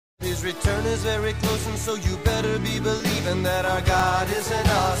His return is very close, and so you better be believing that our God is an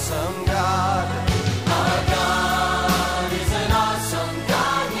awesome God. Our God is an awesome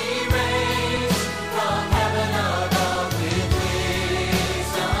God. He reigns from heaven above with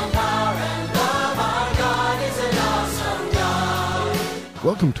wisdom, power, and love. Our God is an awesome God.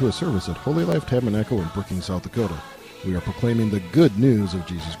 Welcome to a service at Holy Life Tabernacle in Brookings, South Dakota. We are proclaiming the good news of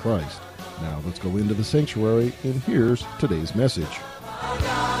Jesus Christ. Now let's go into the sanctuary, and here's today's message. Our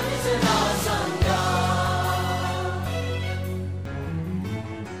God is an awesome God.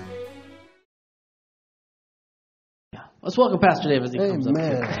 Let's welcome Pastor Dave as he comes up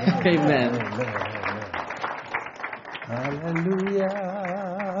here. Amen. Hallelujah.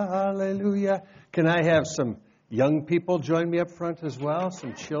 Hallelujah. Can I have some young people join me up front as well?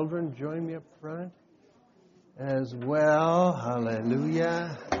 Some children join me up front as well.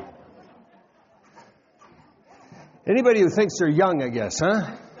 Hallelujah. Anybody who thinks they're young, I guess,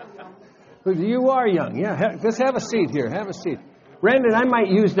 huh? You are young. Yeah, just have a seat here. Have a seat. Brandon, I might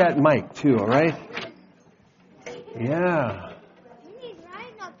use that mic too, all right? Yeah. We need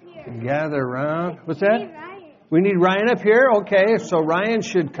Ryan up here. Gather around. What's We that? need Ryan. We need Ryan up here? Okay, so Ryan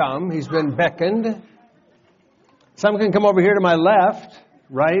should come. He's been beckoned. Some can come over here to my left,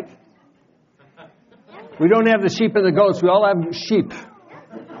 right? We don't have the sheep and the goats. We all have sheep.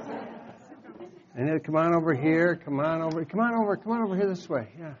 And then come on over here. Come on over here this way.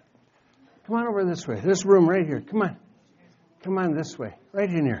 Yeah. Come on over this way. This room right here. Come on. Come on this way. Right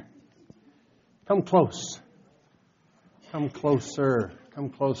in here. Come close. Come closer. Come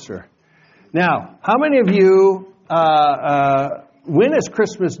closer. Now, how many of you, when is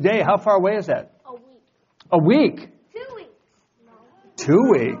Christmas Day? How far away is that? A week. A week? 2 weeks. 2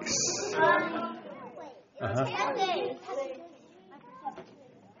 weeks. It's 10 days.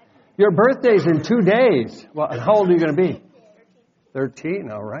 Your birthday's in 2 days. Well, how old are you going to be?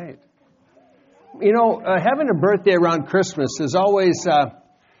 13. All right. You know, having a birthday around Christmas is always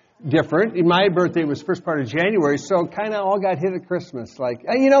different. My birthday was first part of January, so kind of all got hit at Christmas. Like,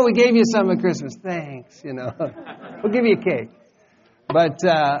 we gave you some at Christmas. Thanks, We'll give you a cake. But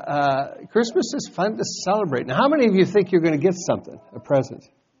Christmas is fun to celebrate. Now, how many of you think you're going to get something, a present?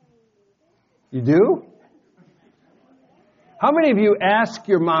 You do? How many of you ask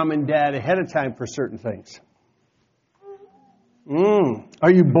your mom and dad ahead of time for certain things?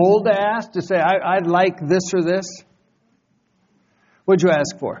 Are you bold to ask, to say, I'd like this or this? What'd you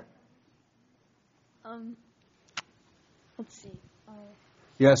ask for? Let's see.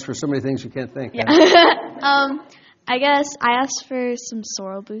 You asked for so many things you can't think. Yeah. Huh? I guess I asked for some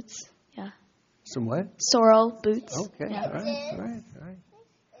sorrel boots. Yeah. Some what? Sorrel boots. Okay. Yeah. All right.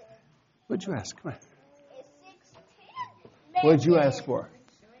 What'd you ask? Come on. What'd you ask for?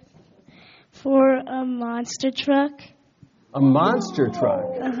 For a monster truck. A monster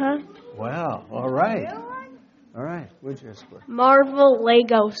truck. Uh-huh. Wow. All right. All right. What'd you ask for? Marvel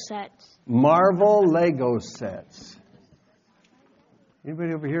Lego sets. Marvel Lego sets.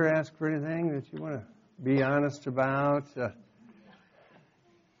 Anybody over here ask for anything that you want to be honest about?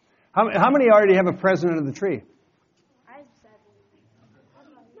 How many already have a present under the tree? I have 7.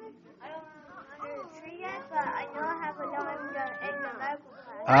 I don't have under the tree yet, but I know I have another in the medical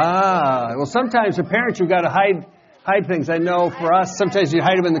class. Well, sometimes the parents, you've got to hide things. I know for us, sometimes you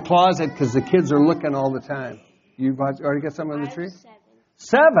hide them in the closet because the kids are looking all the time. You've already got something on the tree?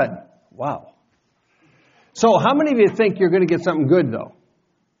 7. Wow. So how many of you think you're going to get something good, though?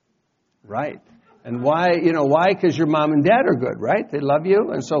 Right. And why? Why? Because your mom and dad are good, right? They love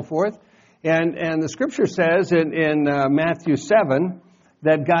you and so forth. And the scripture says in Matthew 7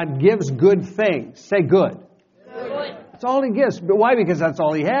 that God gives good things. Say good. Good. That's all He gives. But why? Because that's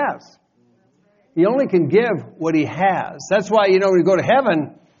all He has. He only can give what He has. That's why, when you go to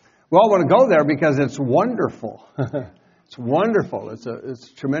heaven, we all want to go there because it's wonderful. It's wonderful. It's a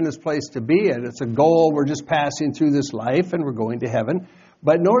tremendous place to be in. It's a goal. We're just passing through this life and we're going to heaven.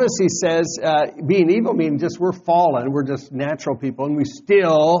 But notice He says, being evil means just we're fallen. We're just natural people. And we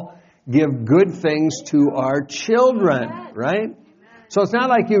still give good things to our children, right? So it's not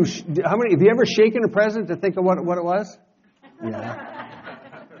like have you ever shaken a present to think of what it was?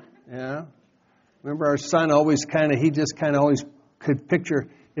 Yeah. Remember our son always always could picture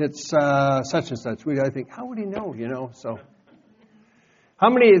it's such and such. I think, how would he know, So, how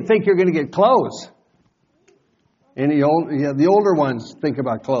many think you're going to get clothes? The older ones think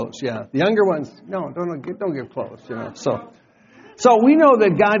about clothes. Yeah, the younger ones, no, don't give clothes. So we know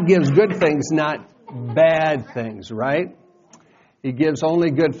that God gives good things, not bad things, right? He gives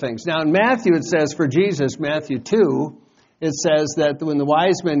only good things. Now in Matthew it says for Jesus, Matthew 2, it says that when the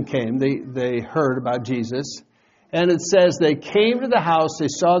wise men came, they heard about Jesus. And it says they came to the house, they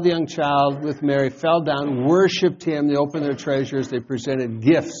saw the young child with Mary, fell down, worshipped him, they opened their treasures, they presented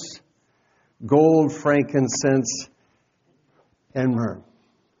gifts, gold, frankincense, and myrrh.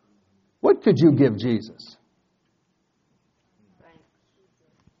 What could you give Jesus?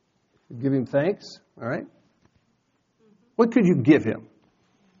 Give him thanks, all right? What could you give him?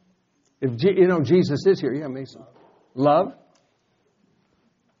 If Jesus is here, yeah, Mason. Love?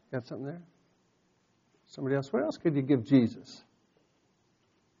 Got something there? Somebody else? What else could you give Jesus?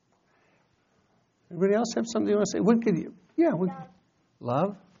 Anybody else have something you want to say? What could you? Yeah,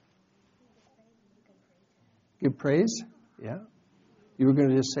 love. Give praise. Yeah. You were going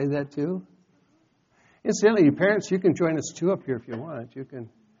to just say that too. Incidentally, your parents, you can join us too up here if you want. You can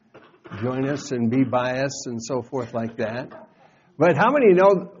join us and be by us and so forth like that. But how many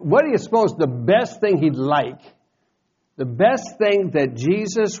know? What do you suppose the best thing he'd like? The best thing that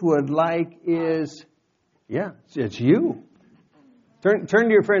Jesus would like is. Yeah, it's you. Turn to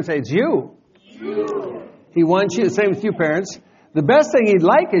your friend and say, it's you. He wants you. Same with you, parents. The best thing he'd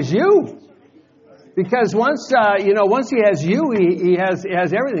like is you. Because once he has you, he has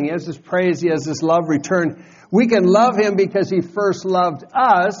everything. He has his praise. He has his love returned. We can love him because he first loved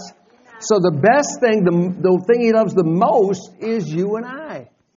us. So the best thing, the thing he loves the most is you and I.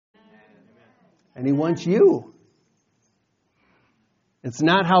 And he wants you. It's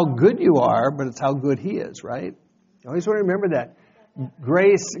not how good you are, but it's how good he is, right? You always want to remember that.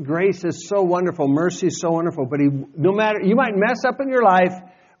 Grace is so wonderful. Mercy is so wonderful. But no matter, you might mess up in your life,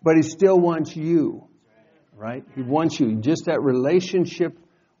 but he still wants you, right? He wants you. Just that relationship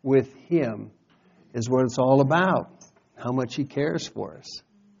with him is what it's all about. How much he cares for us.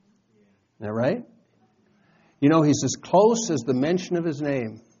 Isn't that right? You know, he's as close as the mention of his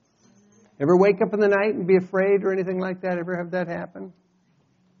name. Ever wake up in the night and be afraid or anything like that? Ever have that happen?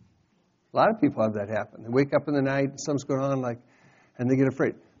 A lot of people have that happen. They wake up in the night, something's going on, and they get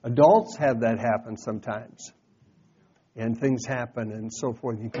afraid. Adults have that happen sometimes. And things happen and so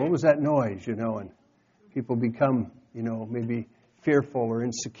forth. You think, what was that noise, And people become, maybe fearful or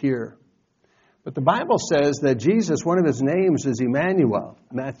insecure. But the Bible says that Jesus, one of his names is Emmanuel.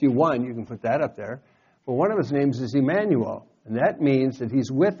 Matthew 1, you can put that up there. But one of his names is Emmanuel. And that means that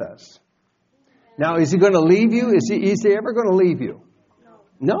he's with us. Now, is he going to leave you? Is he ever going to leave you?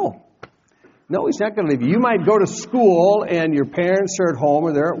 No. No, he's not going to leave you. You might go to school and your parents are at home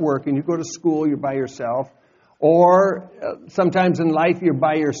or they're at work and you go to school, you're by yourself. Or sometimes in life you're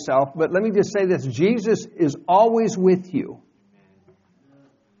by yourself. But let me just say this, Jesus is always with you.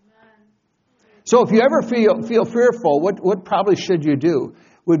 So if you ever feel fearful, what probably should you do?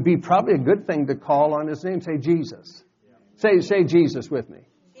 Would be probably a good thing to call on his name. Say Jesus. Say Jesus with me.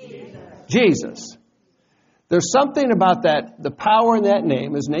 Jesus. There's something about that, the power in that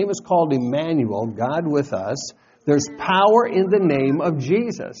name. His name is called Emmanuel, God with us. There's power in the name of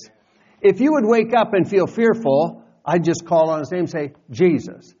Jesus. If you would wake up and feel fearful, I'd just call on his name and say,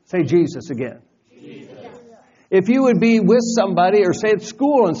 Jesus. Say Jesus again. Jesus. If you would be with somebody or say at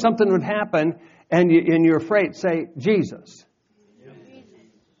school and something would happen and you're afraid, say Jesus.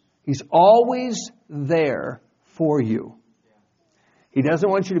 He's always there for you. He doesn't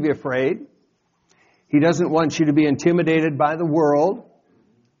want you to be afraid. He doesn't want you to be intimidated by the world,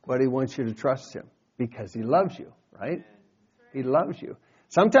 but he wants you to trust him because he loves you, right? He loves you.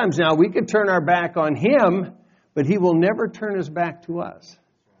 Sometimes now we could turn our back on him, but he will never turn his back to us.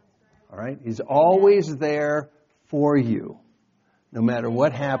 All right? He's always there for you, no matter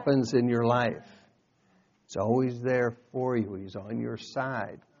what happens in your life. He's always there for you. He's on your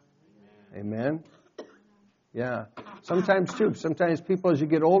side. Amen? Yeah. Sometimes people, as you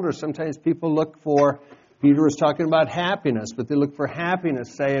get older, sometimes people look for, Peter was talking about happiness, but they look for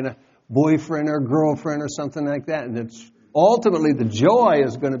happiness, say, in a boyfriend or girlfriend or something like that. And it's ultimately the joy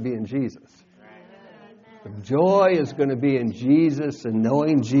is going to be in Jesus. The joy is going to be in Jesus and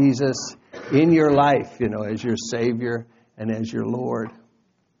knowing Jesus in your life, as your Savior and as your Lord.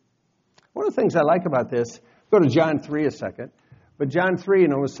 One of the things I like about this, go to John 3 a second. But John 3,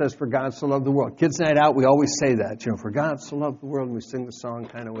 it says, for God so loved the world. Kids' night out, we always say that, for God so loved the world, and we sing the song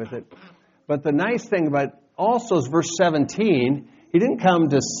kind of with it. But the nice thing about also is verse 17, he didn't come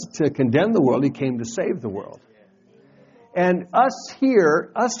to condemn the world, he came to save the world. And us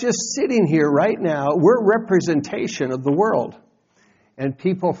just sitting here right now, we're representation of the world. And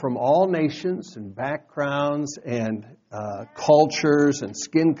people from all nations and backgrounds and cultures and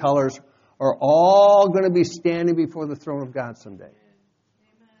skin colors are all going to be standing before the throne of God someday.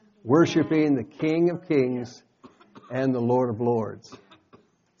 Amen. Worshiping the King of Kings and the Lord of Lords.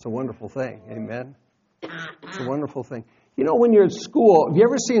 It's a wonderful thing. Amen. It's a wonderful thing. You know, when you're at school, have you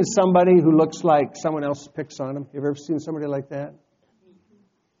ever seen somebody who looks like someone else picks on them? You ever seen somebody like that?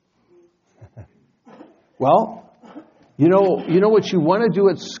 Well, you know what you want to do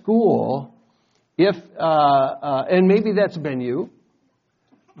at school, and maybe that's been you,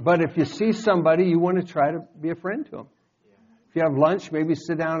 but if you see somebody, you want to try to be a friend to them. If you have lunch, maybe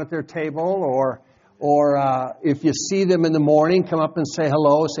sit down at their table, or if you see them in the morning, come up and say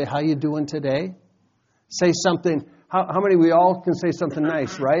hello, say, how you doing today? Say something. How many, we all can say something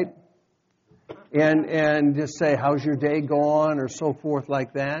nice, right? And just say, how's your day going, or so forth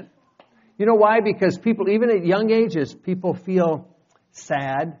like that. You know why? Because people, even at young ages, people feel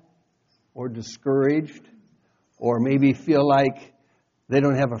sad or discouraged or maybe feel like they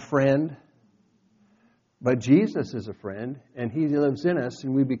don't have a friend. But Jesus is a friend, and He lives in us,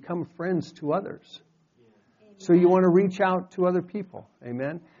 and we become friends to others. So you want to reach out to other people.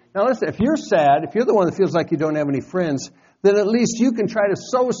 Amen? Now listen, if you're sad, if you're the one that feels like you don't have any friends, then at least you can try to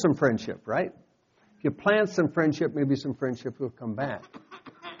sow some friendship, right? If you plant some friendship, maybe some friendship will come back.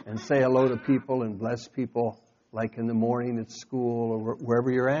 And say hello to people and bless people, like in the morning at school or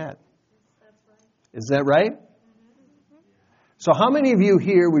wherever you're at. Is that right? So how many of you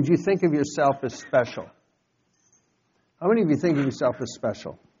here would you think of yourself as special? How many of you think of yourself as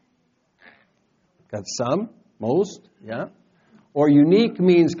special? Got some? Most? Yeah? Or unique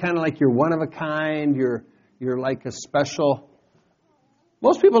means kind of like you're one of a kind, you're like a special.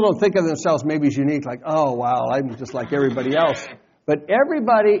 Most people don't think of themselves maybe as unique, like, oh, wow, I'm just like everybody else. But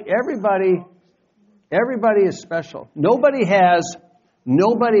everybody is special. Nobody has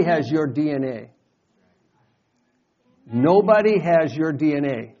your DNA. Nobody has your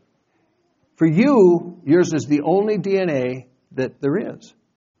DNA. For you, yours is the only DNA that there is.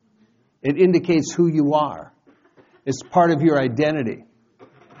 It indicates who you are. It's part of your identity.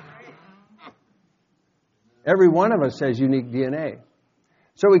 Every one of us has unique DNA.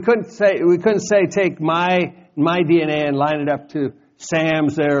 So we couldn't say take my DNA and line it up to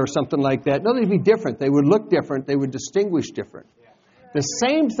Sam's there or something like that. No, they'd be different. They would look different. They would distinguish different. The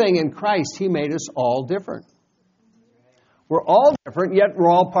same thing in Christ, He made us all different. We're all different, yet we're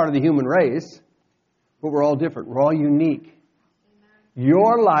all part of the human race. But we're all different. We're all unique.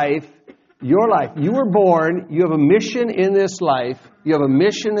 Your life, you were born, you have a mission in this life. You have a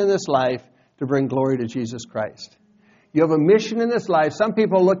mission in this life to bring glory to Jesus Christ. You have a mission in this life. Some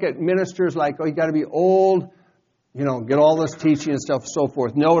people look at ministers like, oh, you got to be old, get all this teaching and stuff, so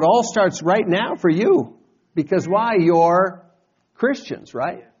forth. No, it all starts right now for you. Because why? You're Christians,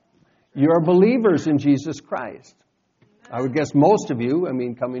 right? You're believers in Jesus Christ. I would guess most of you,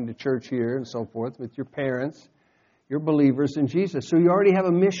 coming to church here and so forth with your parents, you're believers in Jesus. So you already have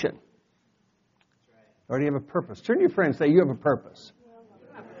a mission. You already have a purpose. Turn to your friend and say, you have a purpose.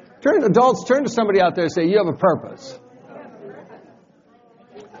 Adults, turn to somebody out there and say, you have a purpose.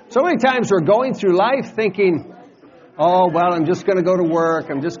 So many times we're going through life thinking, oh, well, I'm just going to go to work.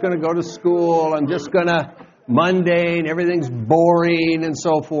 I'm just going to go to school. I'm just going to mundane. Everything's boring and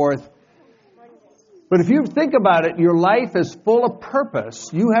so forth. But if you think about it, your life is full of purpose.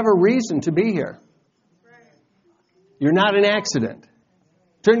 You have a reason to be here. You're not an accident.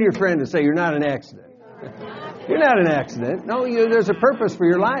 Turn to your friend and say, you're not an accident. You're not an accident. No, there's a purpose for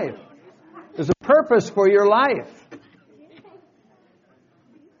your life. There's a purpose for your life.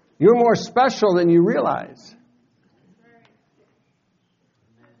 You're more special than you realize.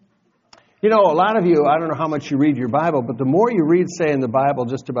 A lot of you, I don't know how much you read your Bible, but the more you read, say, in the Bible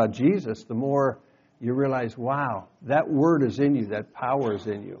just about Jesus, the more you realize, wow, that word is in you, that power is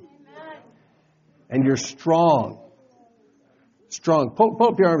in you. And you're strong. Strong. Pull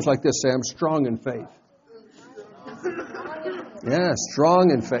up your arms like this, say, I'm strong in faith. Yeah, strong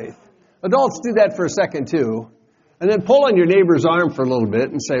in faith. Adults, do that for a second too. And then pull on your neighbor's arm for a little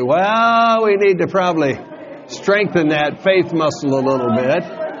bit and say, well, we need to probably strengthen that faith muscle a little bit.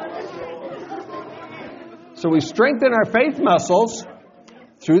 So we strengthen our faith muscles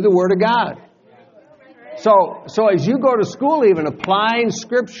through the Word of God. So as you go to school, even applying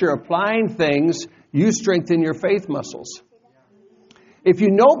Scripture, applying things, you strengthen your faith muscles. If you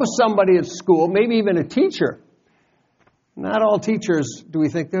know somebody at school, maybe even a teacher, not all teachers, do we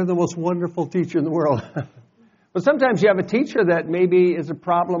think they're the most wonderful teacher in the world? But sometimes you have a teacher that maybe is a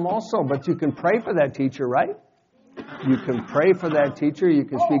problem also, but you can pray for that teacher, right? You can pray for that teacher. You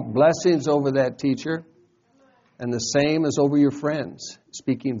can speak blessings over that teacher. And the same as over your friends,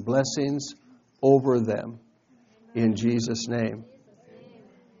 speaking blessings over them in Jesus' name.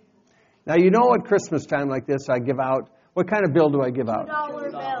 Now, at Christmas time like this, I give out, what kind of bill do I give out?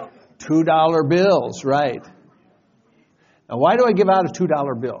 $2 bill. $2 bills, right. Now, why do I give out a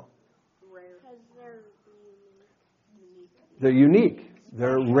 $2 bill? They're unique.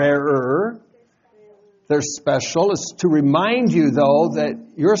 They're rarer. They're special. It's to remind you, though, that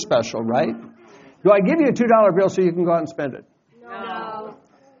you're special, right? Do I give you a $2 bill so you can go out and spend it? No.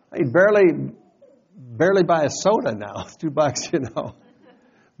 You barely buy a soda now. It's $2, you know.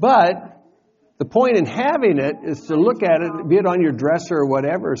 But the point in having it is to look at it, be it on your dresser or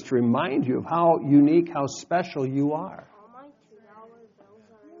whatever, is to remind you of how unique, how special you are. All my $2 bills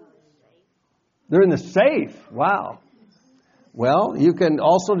are in the safe. They're in the safe. Wow. Well, you can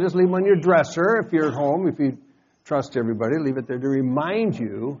also just leave them on your dresser if you're at home. If you trust everybody, leave it there to remind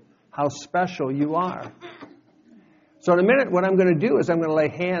you how special you are. So in a minute, what I'm going to do is I'm going to lay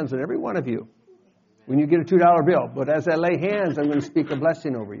hands on every one of you when you get a $2 bill. But as I lay hands, I'm going to speak a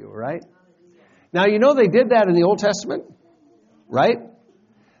blessing over you, all right? Now, you know they did that in the Old Testament, right?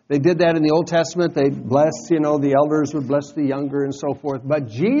 They did that in the Old Testament. They blessed, the elders would bless the younger and so forth. But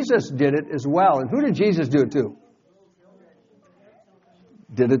Jesus did it as well. And who did Jesus do it to?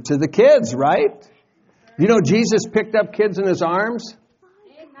 Did it to the kids, right? You know, Jesus picked up kids in his arms.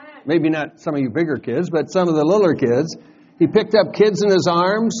 Maybe not some of you bigger kids, but some of the littler kids. He picked up kids in his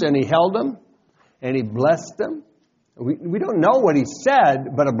arms and he held them and he blessed them. We don't know what he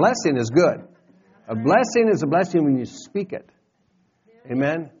said, but a blessing is good. A blessing is a blessing when you speak it.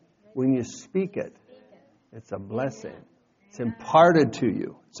 Amen? When you speak it, it's a blessing. It's imparted to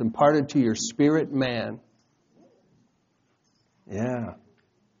you. It's imparted to your spirit man. Yeah.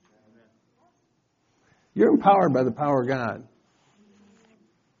 You're empowered by the power of God.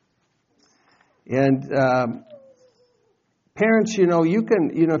 And parents, you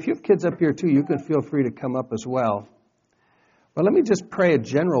can, if you have kids up here too, you can feel free to come up as well. But let me just pray a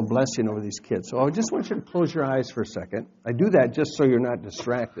general blessing over these kids. So I just want you to close your eyes for a second. I do that just so you're not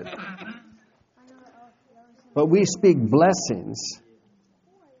distracted. But we speak blessings.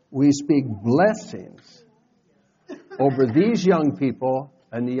 We speak blessings over these young people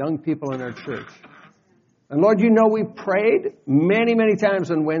and the young people in our church. And Lord, we prayed many, many times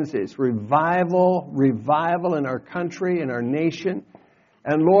on Wednesdays. Revival in our country, in our nation.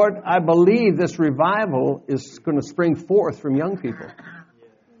 And Lord, I believe this revival is going to spring forth from young people.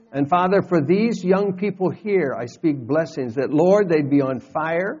 And Father, for these young people here, I speak blessings that, Lord, they'd be on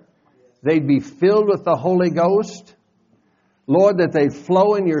fire. They'd be filled with the Holy Ghost. Lord, that they'd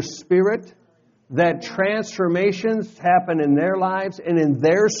flow in your Spirit. That transformations happen in their lives and in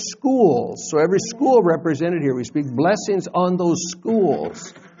their schools. So every school represented here, we speak blessings on those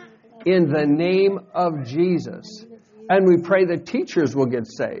schools in the name of Jesus. And we pray that teachers will get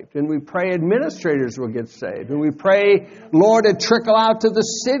saved. And we pray administrators will get saved. And we pray, Lord, it trickle out to the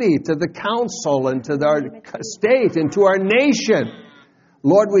city, to the council, and to our state, and to our nation.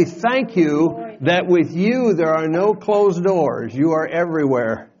 Lord, we thank you that with you there are no closed doors. You are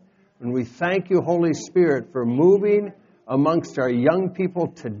everywhere. And we thank you, Holy Spirit, for moving amongst our young people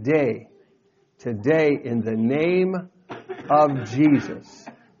today. Today, in the name of Jesus.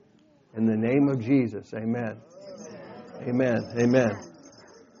 In the name of Jesus. Amen. Amen. Amen.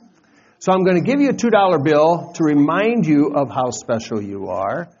 So I'm going to give you a $2 bill to remind you of how special you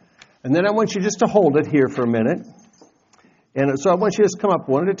are. And then I want you just to hold it here for a minute. And so I want you to just come up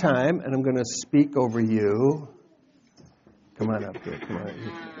one at a time, and I'm going to speak over you. Come on up here. Come on.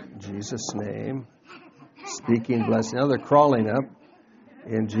 In Jesus' name. Speaking blessing. Now they're crawling up.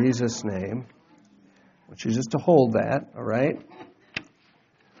 In Jesus' name. I want you just to hold that, all right?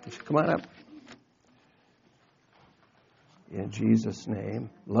 Come on up. In Jesus' name.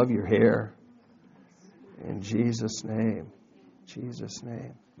 Love your hair. In Jesus' name. Jesus'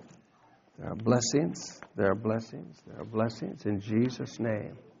 name. There are blessings. There are blessings. There are blessings. In Jesus'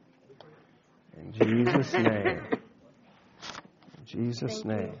 name. In Jesus' name. In Jesus'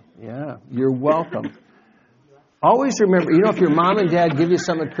 name. Yeah. You're welcome. Always remember, if your mom and dad give you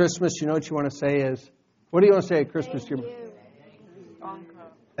something at Christmas, you know what you want to say is, what do you want to say at Christmas?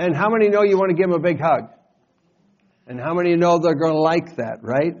 And how many know you want to give them a big hug? And how many know they're going to like that,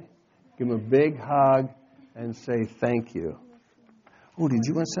 right? Give them a big hug and say thank you. Oh, did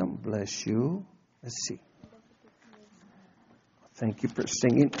you want something? Bless you. Let's see. Thank you for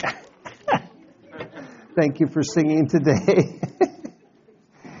singing. Thank you for singing today.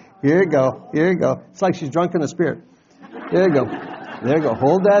 Here you go. Here you go. It's like she's drunk in the Spirit. There you go. There you go.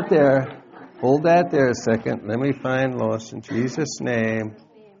 Hold that there. Hold that there a second. Let me find Lois in Jesus' name.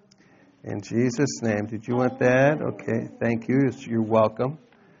 In Jesus' name. Did you want that? Okay. Thank you. You're welcome.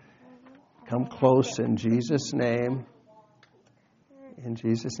 Come close in Jesus' name. In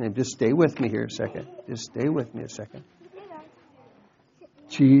Jesus' name. Just stay with me here a second. Just stay with me a second.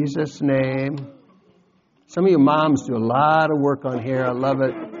 Jesus' name. Some of you moms do a lot of work on hair. I love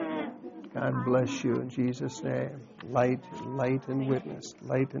it. God bless you in Jesus' name. Light and witness.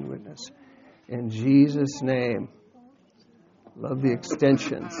 Light and witness. In Jesus' name. Love the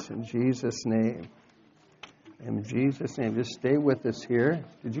extensions. In Jesus' name. In Jesus' name. Just stay with us here.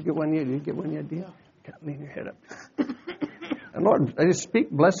 Did you get one yet? Did you get one yet, Dean? Lean your head up. And Lord, I just speak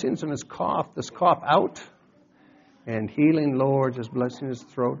blessings in this cough out. And healing, Lord, just blessing his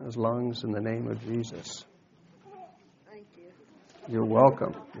throat and his lungs in the name of Jesus. Thank you. You're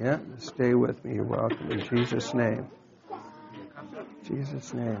welcome. Yeah, stay with me. You're welcome in Jesus' name.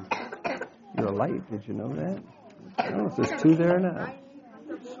 Jesus' name. You're a light. Did you know that? I don't know if there's two there or not.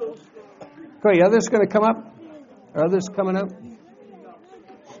 Okay, others going to come up? Are others coming up?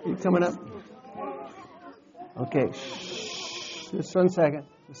 You coming up? Okay. Shh. Just 1 second.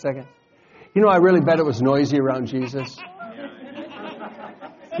 A second. You know, I really bet it was noisy around Jesus.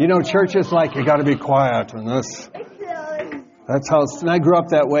 You know, church is like, you got to be quiet and this. That's how. And I grew up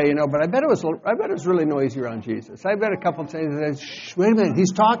that way, you know. But I bet it was really noisy around Jesus. I bet a couple of times. Shh, wait a minute,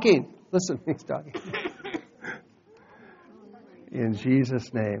 he's talking. Listen, he's talking. In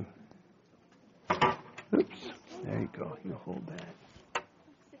Jesus' name. Oops. There you go. You hold that.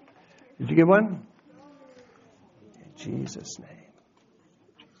 Did you get one? In Jesus' name.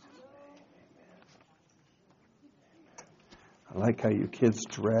 I like how you kids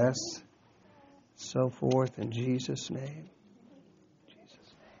dress, so forth, in Jesus' name.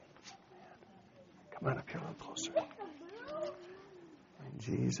 Jesus' name. Come on up here a little closer. In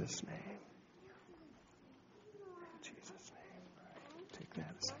Jesus' name. In Jesus' name. All right. Take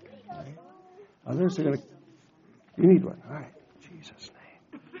that a second. All right. Others are going to... You need one. All right. In Jesus'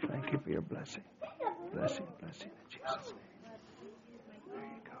 name. Thank you for your blessing. Blessing in Jesus' name. There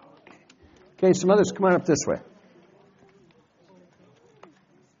you go. Okay. Okay, some others, come on up this way.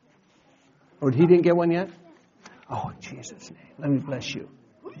 Oh, he didn't get one yet? Oh, in Jesus' name. Let me bless you.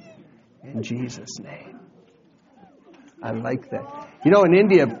 In Jesus' name. I like that. You know, in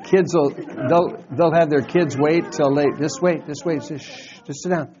India, kids they'll have their kids wait till late. Just wait. Just sit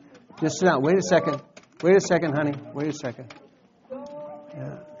down. Just sit down. Wait a second. Wait a second, honey. Wait a second.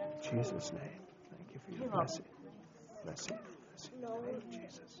 Yeah. In Jesus' name. Thank you for your blessing. Blessing in the name of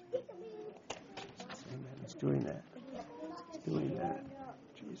Jesus. Amen. He's doing that. He's doing that.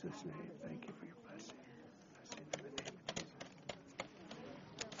 In Jesus' name. Thank you for your blessing. Blessing in the name of Jesus.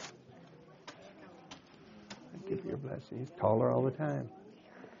 Thank you for your blessing. He's taller all the time.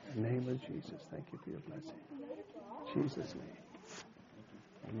 In the name of Jesus. Thank you for your blessing. In Jesus' name.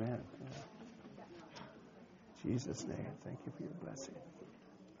 Amen. In Jesus' name. Thank you for your blessing.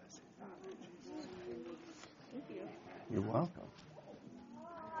 Blessing, Father. In Jesus' name. You're welcome.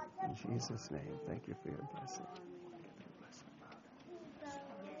 In Jesus' name. Thank you for your blessing.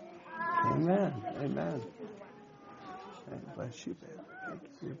 Amen. Amen. And bless you, babe. Thank you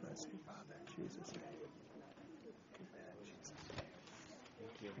for your blessing, Father. In Jesus' name. Amen. In Jesus'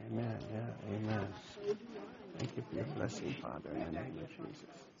 name. Amen. Yeah. Amen. Thank you for your blessing, Father, in the name of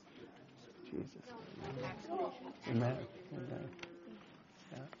Jesus. Jesus' name. Amen. Amen.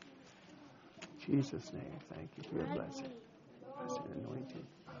 Yeah. In Jesus' name. Thank you for your blessing. Blessing, anointing,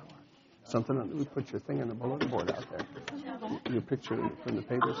 power. Something, we put your thing in the bulletin board out there. Your picture from the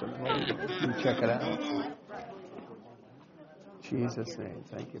papers on the bulletin board. You can check it out. In Jesus' name,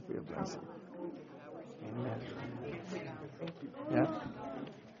 thank you for your blessing. Amen. Yeah.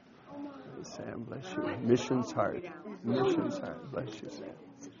 Sam, bless you. Missions heart. Missions heart. Bless you, Sam.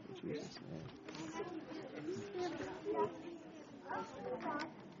 In Jesus' name.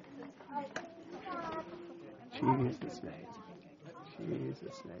 Jesus' name.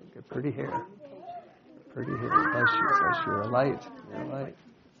 Jesus' name. Good pretty hair. Pretty hair. Bless you. Bless you. You're a light. You're a light.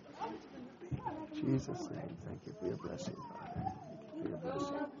 In Jesus' name. Thank you for your blessing, Father. Thank you for your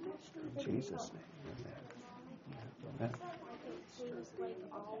blessing. In Jesus' name. Amen.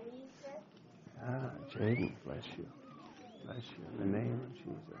 Amen. Jaden, bless you. Bless you. In the name of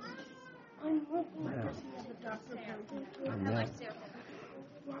Jesus. Amen. Amen.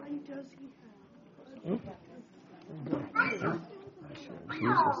 Why does he have? Bless you. In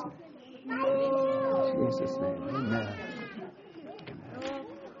Jesus' name. In Jesus' name. Amen. Amen.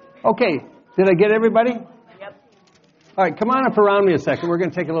 Okay. Did I get everybody? Yep. All right. Come on up around me a second. We're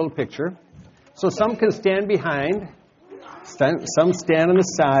going to take a little picture. So some can stand behind. Some stand on the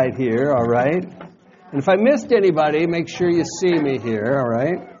side here. All right. And if I missed anybody, make sure you see me here. All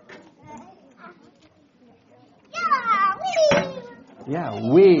right.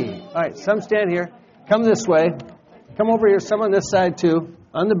 Yeah, we. All right, some stand here. Come this way. Come over here. Some on this side, too.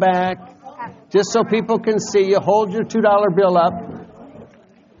 On the back. Just so people can see you. Hold your $2 bill up.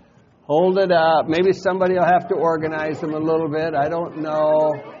 Hold it up. Maybe somebody will have to organize them a little bit. I don't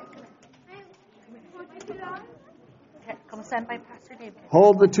know. sent by Pastor David.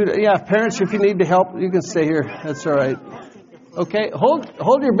 Hold the two. Yeah, parents, if you need to help, you can stay here. That's all right. Okay,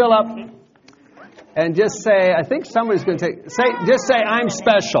 hold your bill up, and just say. I think somebody's going to just say, I'm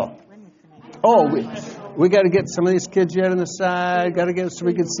special. Oh, we got to get some of these kids yet on the side. Got to get so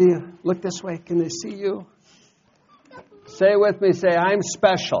we can see you. Look this way. Can they see you? Say it with me. Say, I'm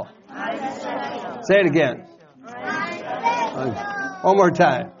special. I'm special. Say it again. I'm special. One more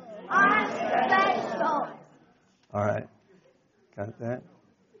time. I'm special. All right. Got that?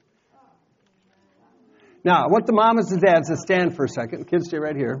 Now, I want the moms and dads to stand for a second. Kids, stay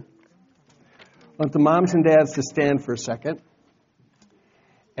right here. I want the moms and dads to stand for a second.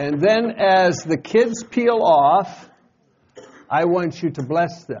 And then as the kids peel off, I want you to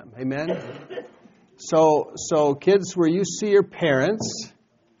bless them. Amen? So kids, where you see your parents,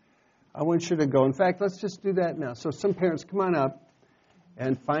 I want you to go. In fact, let's just do that now. So some parents, come on up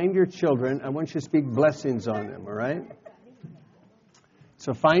and find your children. I want you to speak blessings on them, all right?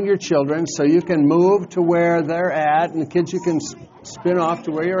 So find your children so you can move to where they're at. And the kids, you can spin off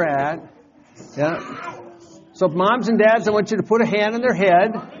to where you're at. Yeah. So moms and dads, I want you to put a hand on their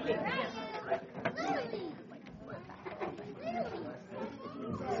head.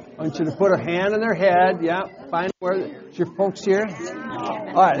 I want you to put a hand on their head. Yeah. Find where's your folks here.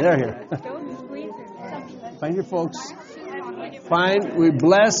 All right, they're here. Find your folks. We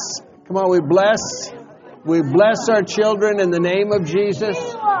bless. Come on, we bless. We bless our children in the name of Jesus.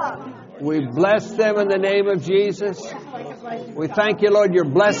 We bless them in the name of Jesus. We thank you, Lord, you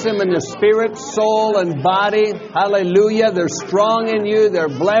bless them in their spirit, soul, and body. Hallelujah. They're strong in you. They're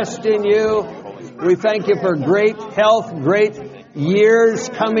blessed in you. We thank you for great health, great years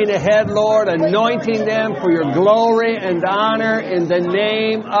coming ahead, Lord, anointing them for your glory and honor in the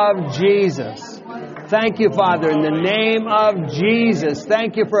name of Jesus. Thank you, Father, in the name of Jesus.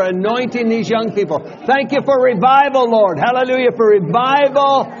 Thank you for anointing these young people. Thank you for revival, Lord. Hallelujah, for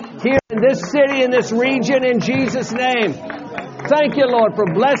revival here in this city, in this region, in Jesus' name. Thank you, Lord, for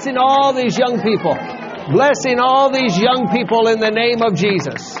blessing all these young people. Blessing all these young people in the name of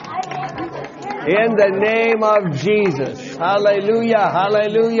Jesus. In the name of Jesus. Hallelujah,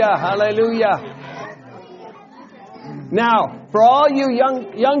 hallelujah, hallelujah. Now, for all you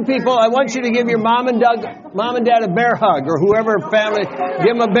young people, I want you to give your mom and dad a bear hug, or whoever family,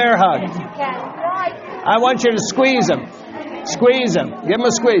 give them a bear hug. I want you to squeeze them. Squeeze them. Give them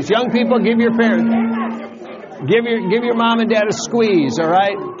a squeeze. Young people, give your parents, give your mom and dad a squeeze, all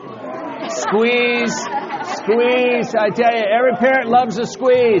right? Squeeze. Squeeze. I tell you, every parent loves a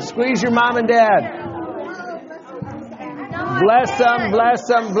squeeze. Squeeze your mom and dad. Bless them, bless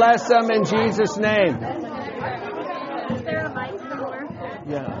them, bless them in Jesus' name. Is there a mic somewhere?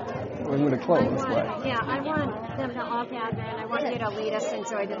 Yeah. We're going to close. What? Yeah, I want them to all gather, and I want you to lead us in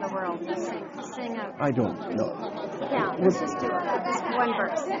Joy to the World. Just sing a... I don't know. Yeah, let's just do it. Just one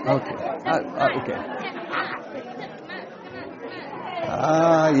verse. Okay. Okay.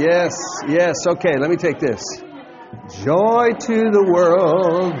 Yes. Okay, let me take this. Joy to the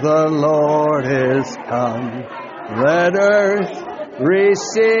world, the Lord is come. Let earth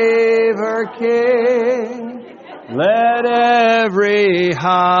receive her King. Let every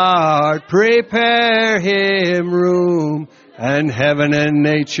heart prepare him room. And heaven and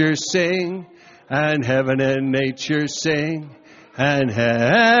nature sing. And heaven and nature sing. And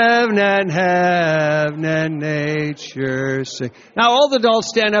heaven and nature sing. Now all the adults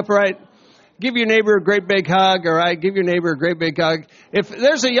stand upright. Give your neighbor a great big hug, all right? Give your neighbor a great big hug. If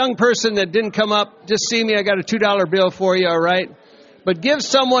there's a young person that didn't come up, just see me. I got a $2 bill for you, all right? But give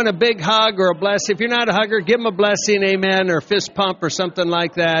someone a big hug or a blessing. If you're not a hugger, give them a blessing, amen, or a fist pump or something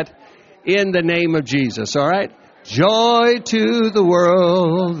like that in the name of Jesus, all right? Joy to the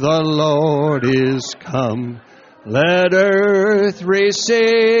world, the Lord is come. Let earth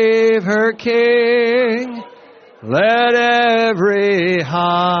receive her King. Let every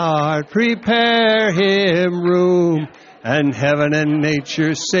heart prepare him room. And heaven and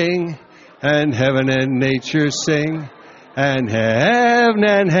nature sing. And heaven and nature sing. And heaven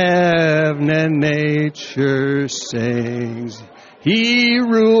and nature sings. He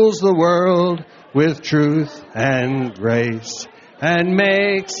rules the world with truth and grace. And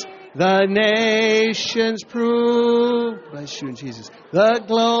makes the nations prove, bless you in Jesus, the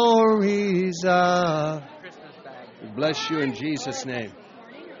glories of. We bless you in Jesus' name.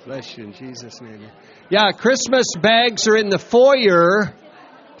 Bless you in Jesus' name. Yeah, Christmas bags are in the foyer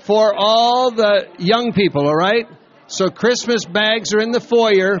for all the young people, all right? So Christmas bags are in the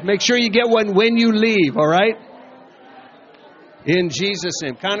foyer. Make sure you get one when you leave, all right? In Jesus'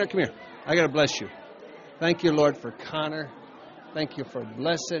 name. Connor, come here. I got to bless you. Thank you, Lord, for Connor. Thank you for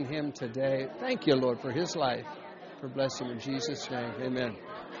blessing him today. Thank you, Lord, for his life. for blessing in Jesus' name. Amen.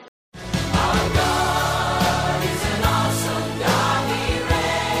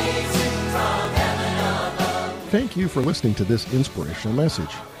 Thank you for listening to this inspirational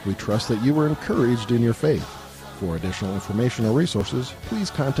message. We trust that you were encouraged in your faith. For additional information or resources, please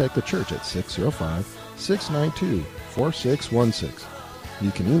contact the church at 605-692-4616.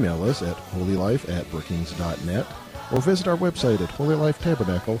 You can email us at holylife@brookings.net or visit our website at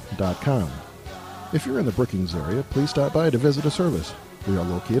holylifetabernacle.com. If you're in the Brookings area, please stop by to visit a service. We are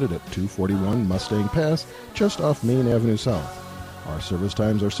located at 241 Mustang Pass, just off Main Avenue South. Our service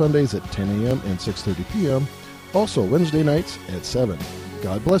times are Sundays at 10 a.m. and 6:30 p.m., also Wednesday nights at 7.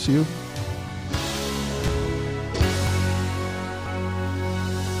 God bless you.